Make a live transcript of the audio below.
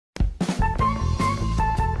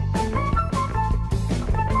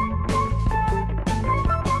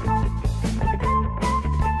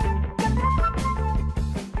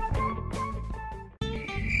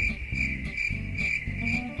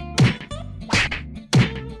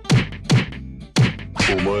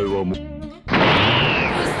お前はもう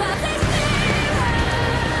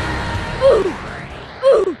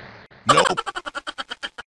Nope.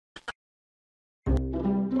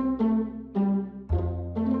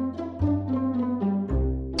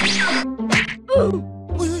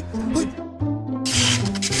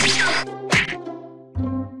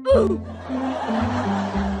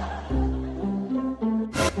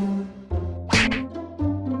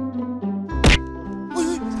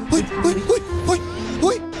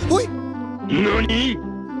 NANI?The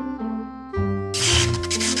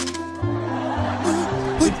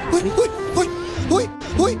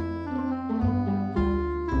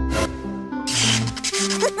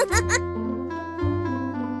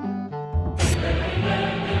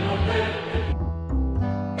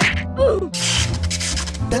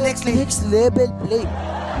next level play.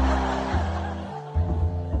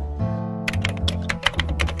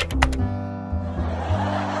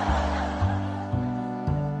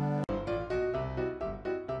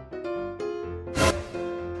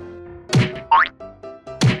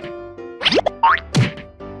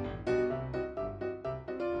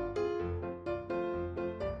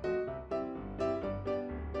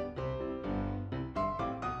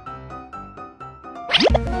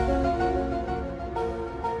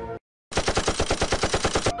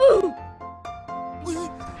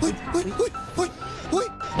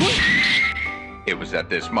 It was at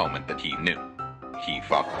this moment that he knew. He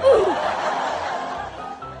fucked.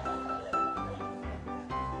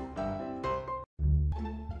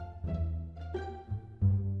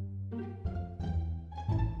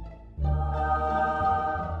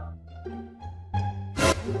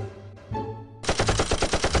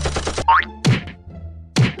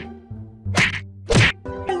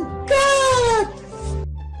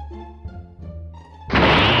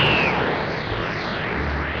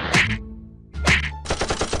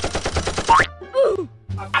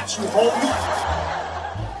 You homie.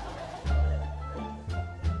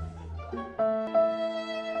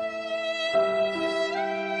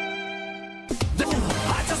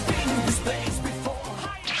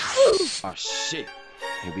 Oh shit,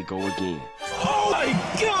 here we go again. Oh my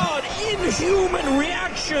god, inhuman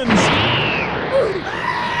reactions!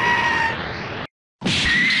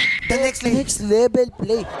 The next level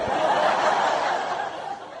play.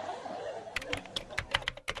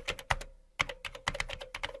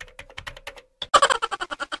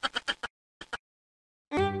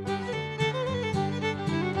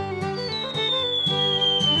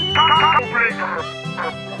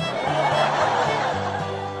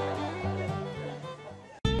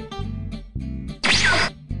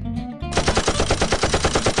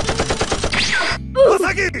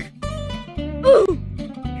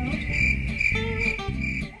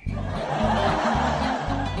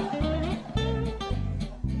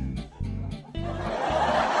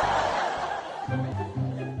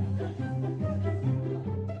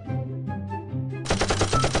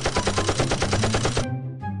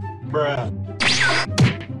 Bruh.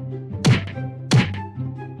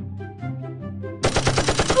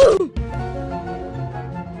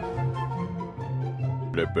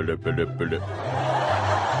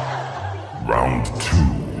 Round 2.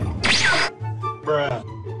 Bruh.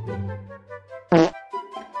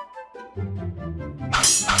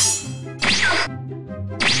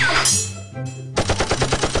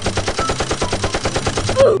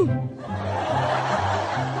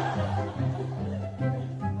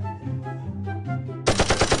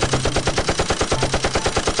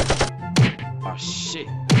 Oh shit,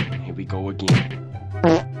 here we go again.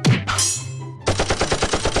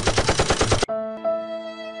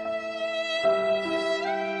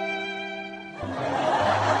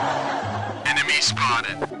 Enemy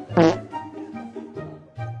spotted.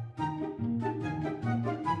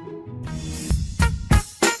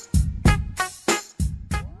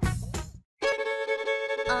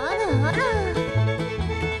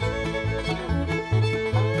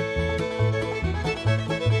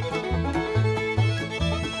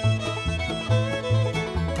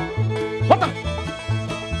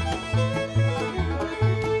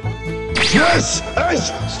 This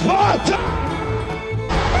is Sparta!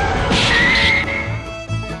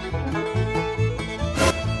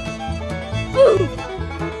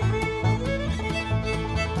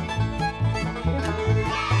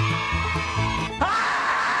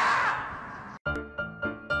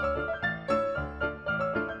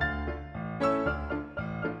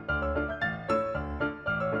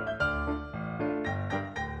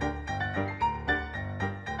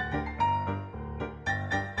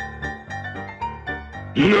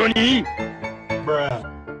 NANI?! Bruh.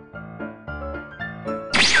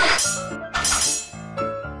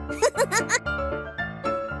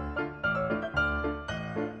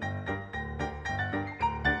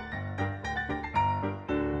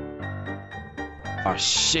 Oh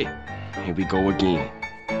shit. Here we go again.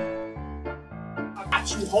 I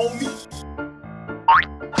got you, homie.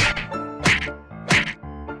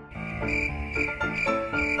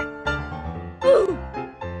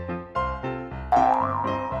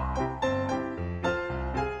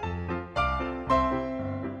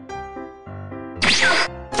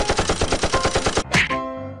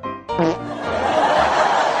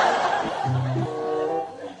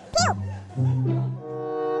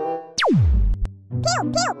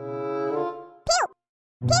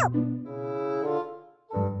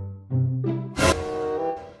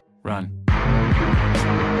 Run.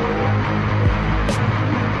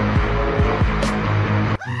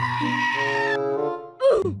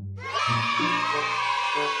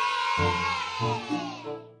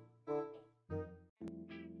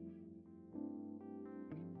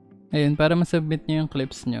 Ayun, para masubmit nyo yung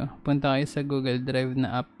clips nyo, punta kayo sa Google Drive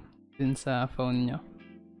na app dun sa phone nyo.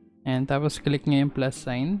 And tapos click nyo yung plus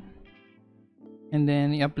sign. And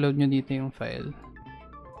then i-upload nyo dito yung file.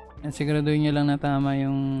 And siguraduhin nyo lang na tama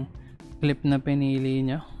yung clip na pinili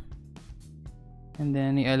nyo. And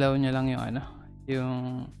then i-allow nyo lang yung yung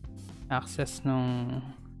access ng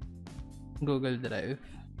Google Drive.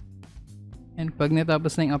 And pag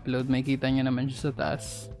natapos na yung upload, makikita nyo naman siya sa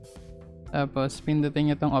taas. Tapos pindutin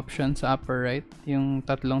nyo tong option sa upper right, yung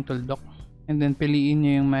tatlong tuldok. And then piliin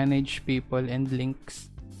nyo yung manage people and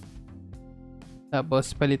links.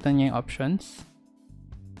 Tapos palitan nyo yung options.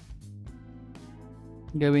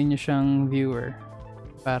 Gawin nyo siyang viewer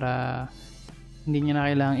para hindi nyo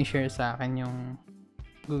na kailangang i-share sa akin yung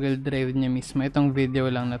Google Drive nyo mismo. Itong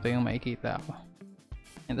video lang na to yung makikita ko.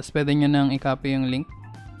 And tapos pwede nyo nang i-copy yung link.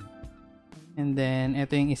 And then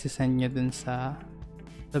ito yung isi-send nyo dun sa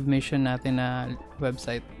submission natin na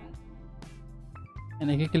website.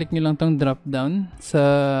 And i-click nyo lang tong drop down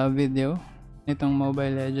sa video itong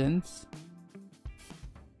Mobile Legends.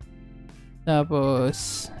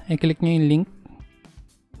 Tapos i-click nyo yung link.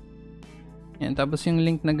 Yan, tapos yung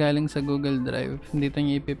link na galing sa Google Drive dito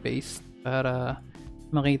nyo ipipaste para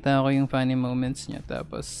makita ko yung funny moments nyo.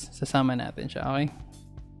 Tapos sasama natin siya, okay?